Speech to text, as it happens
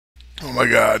Oh my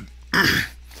god.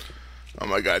 Oh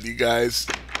my god, you guys.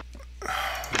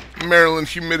 Maryland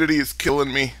humidity is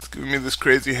killing me. It's giving me this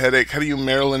crazy headache. How do you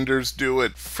Marylanders do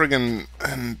it? Friggin'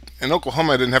 and in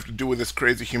Oklahoma I didn't have to deal with this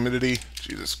crazy humidity.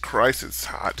 Jesus Christ, it's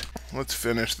hot. Let's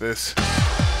finish this. There's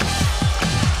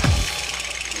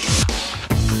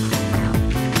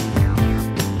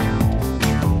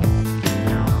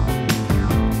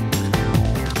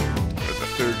the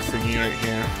third thingy right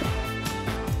here.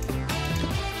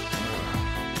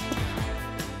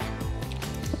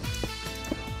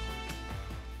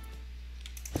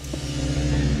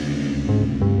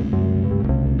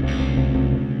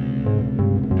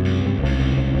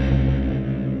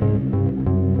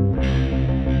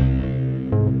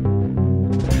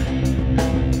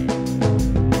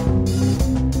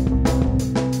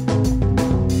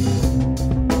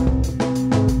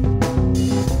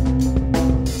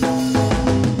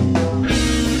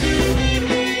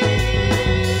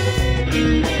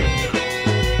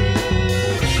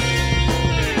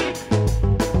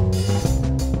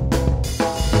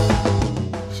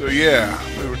 Yeah,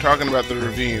 we were talking about the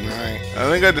ravine, right? I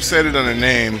think I decided on a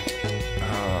name.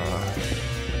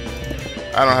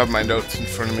 I don't have my notes in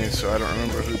front of me, so I don't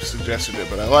remember who suggested it,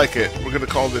 but I like it. We're gonna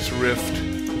call this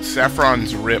Rift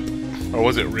Saffron's Rip. Or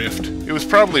was it Rift? It was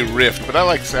probably Rift, but I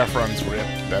like Saffron's Rip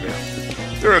better.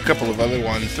 There are a couple of other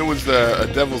ones. There was a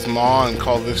Devil's Maw, and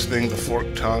call this thing the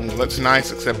Forked Tongue. Well, that's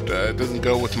nice, except it doesn't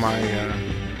go with my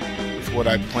with what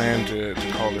I planned to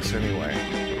call this anyway.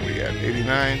 What are we at?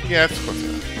 89? Yeah, it's close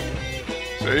enough.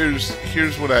 So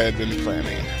here's what I had been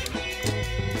planning.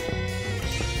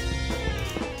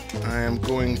 I am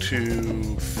going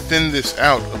to thin this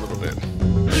out a little bit.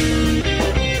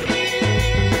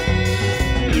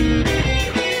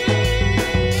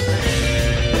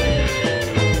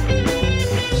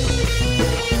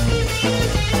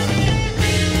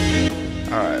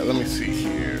 Alright, let me see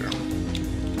here.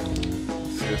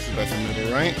 So this is about the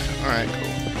middle, right? Alright, cool.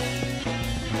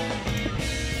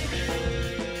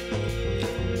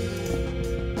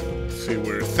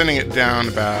 We're thinning it down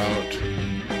about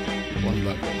one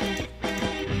level.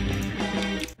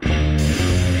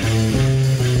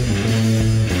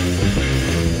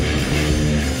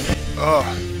 Oh,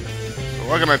 so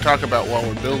what can I talk about while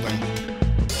we're building?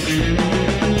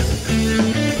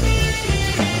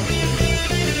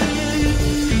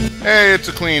 Hey, it's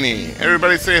a Queenie.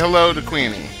 Everybody say hello to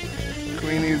Queenie.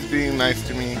 Queenie's being nice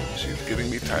to me. She's giving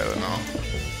me Tylenol.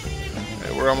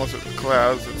 Hey, we're almost at the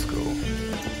clouds. That's cool.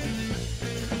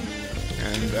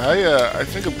 And I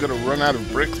think I'm gonna run out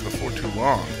of bricks before too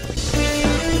long.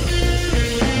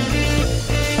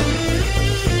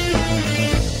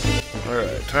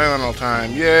 Alright, Tylenol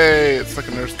time. Yay! It's like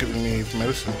a nurse giving me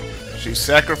medicine. She's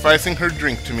sacrificing her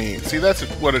drink to me. See, that's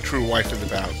what a true wife is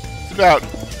about. It's about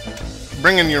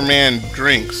bringing your man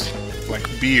drinks, like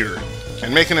beer,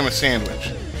 and making him a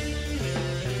sandwich.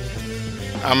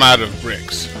 I'm out of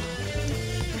bricks.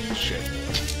 Shit.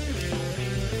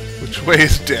 Which way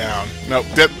is down? No,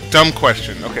 dumb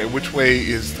question. Okay, which way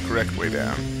is the correct way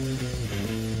down?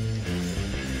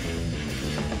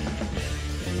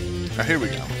 Ah, here we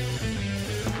go.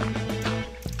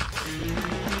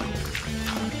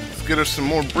 Let's get us some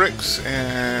more bricks,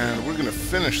 and we're gonna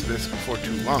finish this before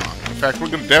too long. In fact, we're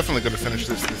definitely gonna finish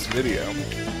this video.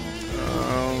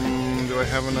 Do I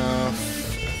have enough?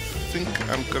 I think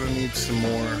I'm gonna need some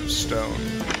more stone.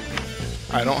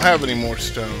 I don't have any more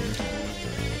stone.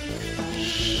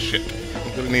 Shit.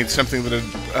 I'm gonna need something that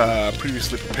I'd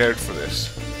previously prepared for this.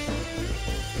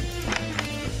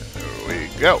 There we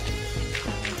go.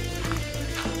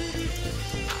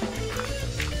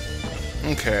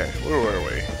 Okay, where were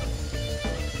we?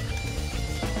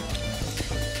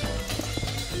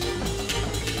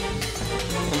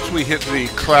 Once we hit the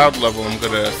cloud level, I'm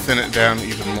gonna thin it down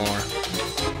even more.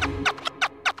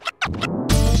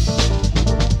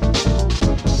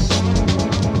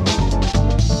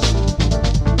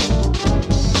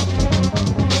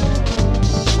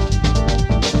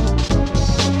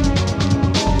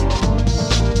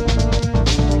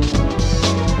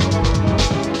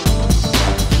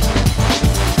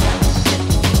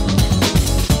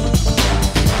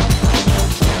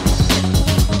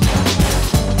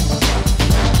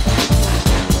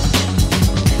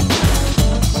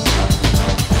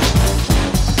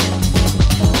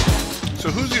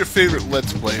 Favorite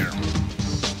Let's Player?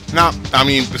 No, I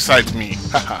mean, besides me.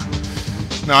 Haha.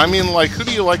 No, I mean, like, who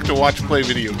do you like to watch play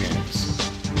video games?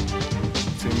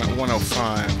 See, I'm at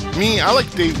 105. Me, I like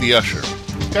Dave the Usher.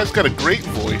 The guy's got a great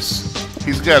voice.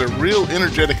 He's got a real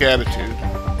energetic attitude.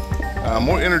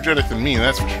 More energetic than me,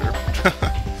 that's for sure.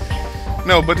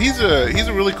 No, but he's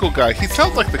a really cool guy. He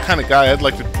sounds like the kind of guy I'd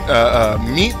like to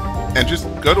meet and just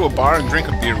go to a bar and drink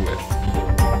a beer with.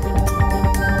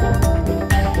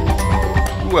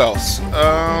 Who else?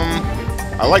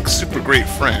 I like Super Great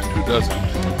Friend. Who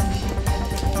doesn't?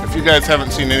 If you guys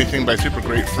haven't seen anything by Super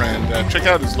Great Friend, check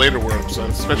out his later works. I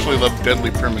especially love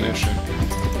Deadly Premonition.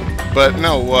 But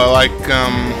no,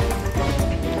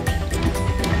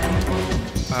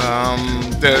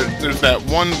 there's that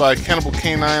one by Cannibal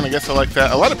Canine. I guess I like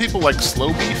that. A lot of people like Slow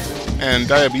Beef and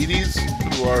Diabetes,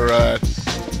 who are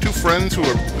two friends who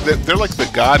are they're like the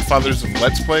godfathers of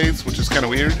Let's Plays, which is kind of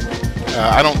weird.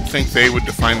 I don't think they would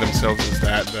define themselves as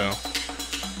that, though.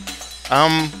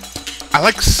 I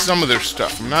like some of their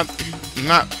stuff. I'm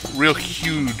not real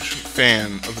huge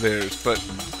fan of theirs, but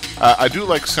I do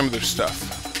like some of their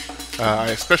stuff. I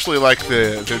especially like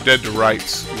their Dead to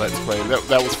Rights Let's Play.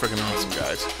 That was freaking awesome,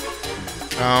 guys.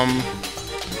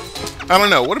 I don't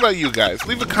know. What about you guys?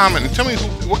 Leave a comment and tell me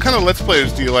what kind of Let's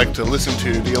Players do you like to listen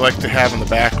to? Do you like to have in the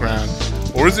background?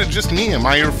 Or is it just me? Am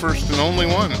I your first and only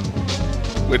one?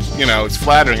 Which, you know, it's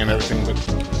flattering and everything, but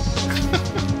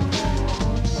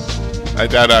I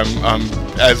doubt I'm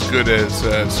as good as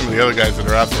some of the other guys that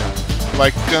are out there.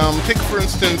 Like, take for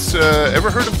instance, ever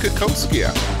heard of Kokovsky?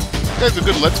 This guy's a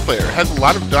good Let's Player. Has a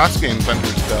lot of DOS games under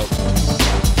his belt.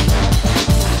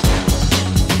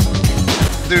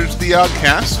 There's the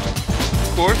Oddcast,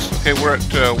 of course. Okay, we're at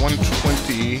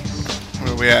 120.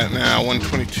 Where are we at now?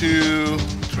 122,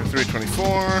 23,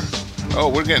 24. Oh,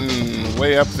 we're getting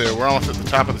way up there. We're almost at the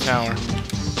top of the tower.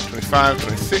 25,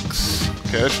 26.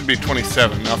 Okay, that should be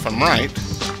 27. Now, if I'm right,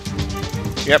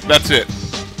 yep, that's it.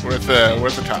 We're at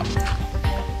the top.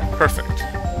 Perfect.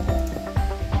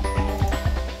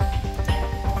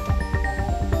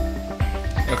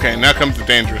 Okay, now comes the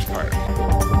dangerous part.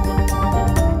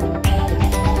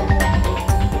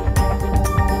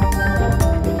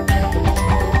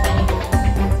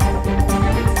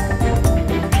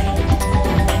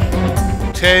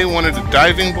 Tay wanted a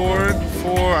diving board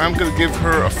I'm going to give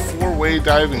her a 4-way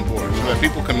diving board so that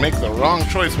people can make the wrong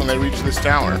choice when they reach this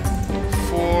tower.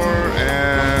 4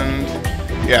 and...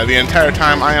 yeah, the entire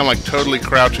time I am like totally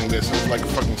crouching this. It's like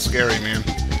fucking scary, man.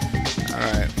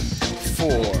 Alright. 4.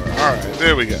 Alright,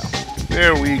 there we go.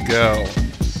 There we go.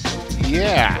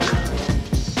 Yeah.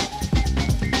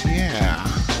 Yeah.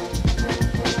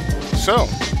 So,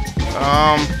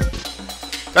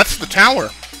 that's the tower.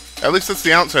 At least that's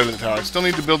the outside of the tower. I still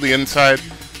need to build the inside.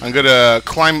 I'm going to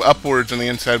climb upwards on the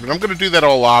inside, but I'm going to do that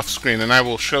all off screen, and I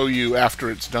will show you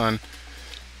after it's done.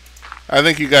 I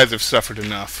think you guys have suffered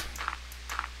enough.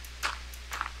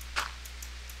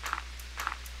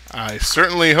 I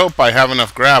certainly hope I have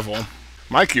enough gravel.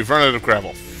 Mike, you've run out of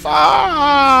gravel.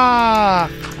 Fuck!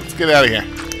 Let's get out of here.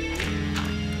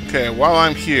 Okay, while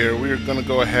I'm here, we're going to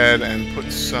go ahead and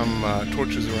put some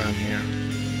torches around here.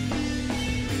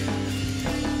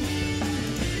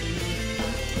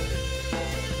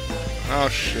 Oh,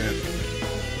 shit.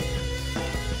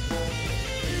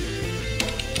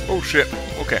 Oh, shit.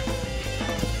 Okay.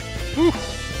 Whew.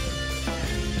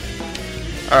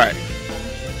 Alright.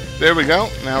 There we go.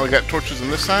 Now we got torches on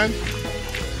this side.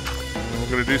 And we're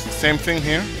going to do the same thing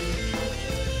here.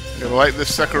 We're going to light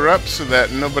this sucker up so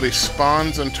that nobody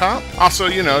spawns on top. Also,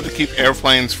 you know, to keep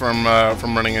airplanes from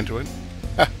running into it.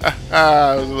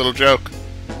 That was a little joke.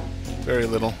 Very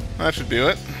little. That should do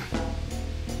it.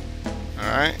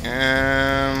 Alright,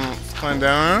 and let's climb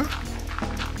down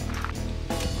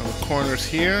on the corners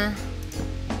here.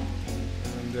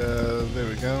 And there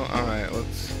we go. Alright,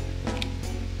 let's...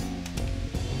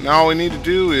 now all we need to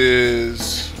do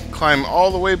is climb all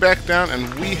the way back down,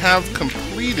 and we have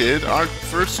completed our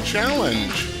first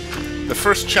challenge. The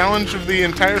first challenge of the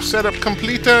entire setup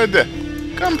completed!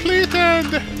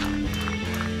 Completed!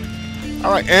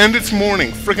 Alright, and it's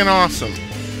morning. Freaking awesome.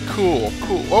 Cool,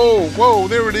 cool. Oh, whoa,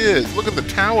 there it is. Look at the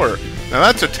tower. Now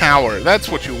that's a tower. That's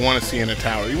what you want to see in a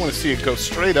tower. You want to see it go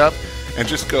straight up and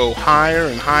just go higher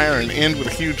and higher and end with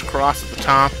a huge cross at the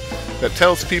top that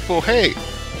tells people, hey,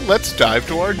 let's dive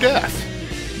to our death.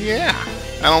 Yeah.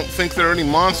 I don't think there are any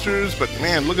monsters, but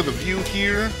man, look at the view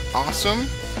here. Awesome.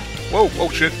 Whoa, oh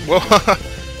shit. Whoa.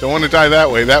 Don't want to die that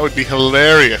way. That would be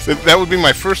hilarious. That would be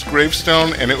my first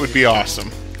gravestone, and it would be awesome.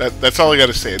 That's all I got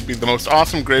to say. It'd be the most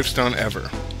awesome gravestone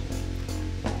ever.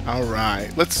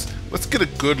 Alright, let's get a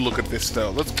good look at this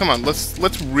though. Let's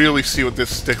really see what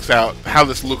this sticks out, how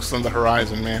this looks on the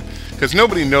horizon, man. Because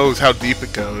nobody knows how deep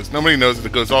it goes. Nobody knows that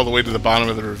it goes all the way to the bottom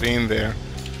of the ravine there.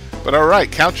 But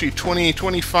alright, Couchy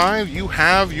 2025, you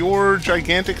have your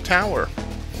gigantic tower.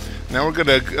 Now we're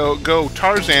gonna go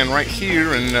Tarzan right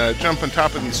here and jump on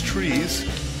top of these trees.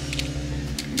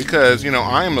 because, you know,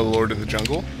 I am the Lord of the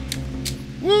Jungle.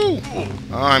 Woo!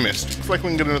 Oh, I missed. Looks like we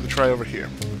can get another try over here.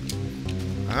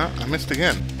 I missed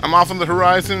again. I'm off on the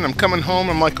horizon, I'm coming home,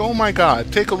 I'm like, oh my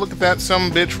god, take a look at that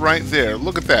sumbitch right there.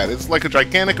 Look at that. It's like a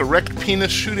gigantic erect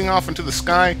penis shooting off into the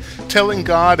sky, telling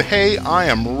God, hey, I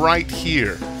am right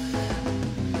here.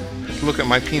 Look at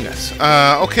my penis.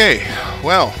 Okay.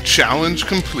 Well, challenge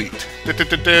complete.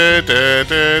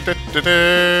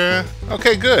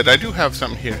 Okay, good. I do have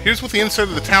something here. Here's what the inside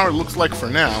of the tower looks like for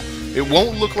now. It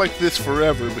won't look like this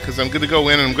forever because I'm going to go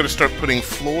in and I'm going to start putting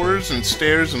floors and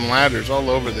stairs and ladders all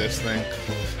over this thing.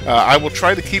 I will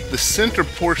try to keep the center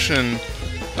portion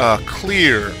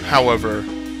clear, however,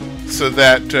 so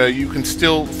that you can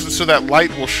still, so that light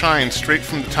will shine straight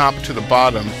from the top to the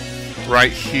bottom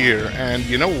right here. And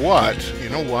you know what? You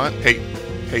know what? Hey,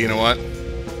 you know what?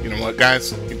 You know what,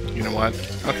 guys? You know what?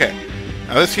 Okay.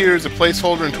 Now this here is a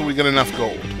placeholder until we get enough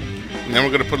gold. And then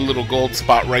we're going to put a little gold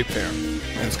spot right there.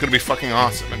 And it's going to be fucking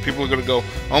awesome. And people are going to go,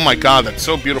 oh my god, that's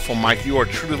so beautiful, Mike. You are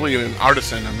truly an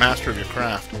artisan, a master of your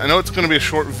craft. I know it's going to be a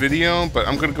short video, but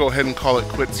I'm going to go ahead and call it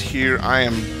quits here.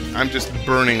 I'm just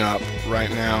burning up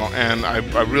right now. And I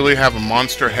really have a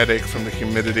monster headache from the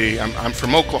humidity. I'm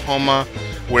from Oklahoma,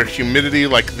 where humidity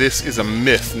like this is a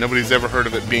myth. Nobody's ever heard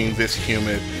of it being this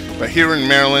humid. But here in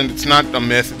Maryland, it's not a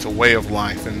myth, it's a way of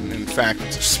life. And in fact,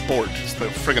 it's a sport. It's the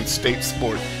friggin' state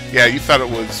sport. Yeah, you thought it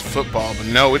was football, but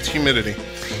no, it's humidity.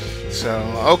 So,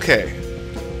 okay.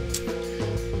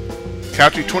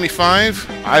 Couchy 25,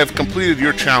 I have completed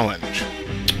your challenge.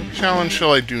 What challenge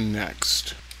shall I do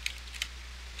next?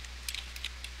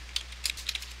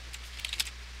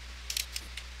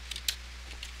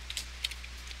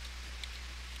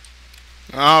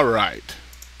 Alright.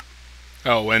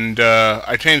 Oh, and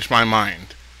I changed my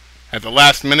mind. At the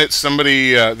last minute,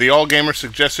 somebody, the All Gamer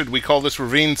suggested we call this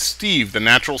ravine Steve, the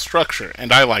natural structure,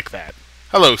 and I like that.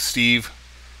 Hello, Steve.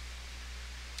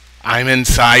 I'm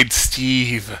inside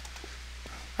Steve.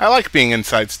 I like being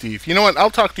inside Steve. You know what? I'll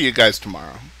talk to you guys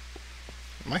tomorrow.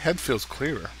 My head feels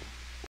clearer.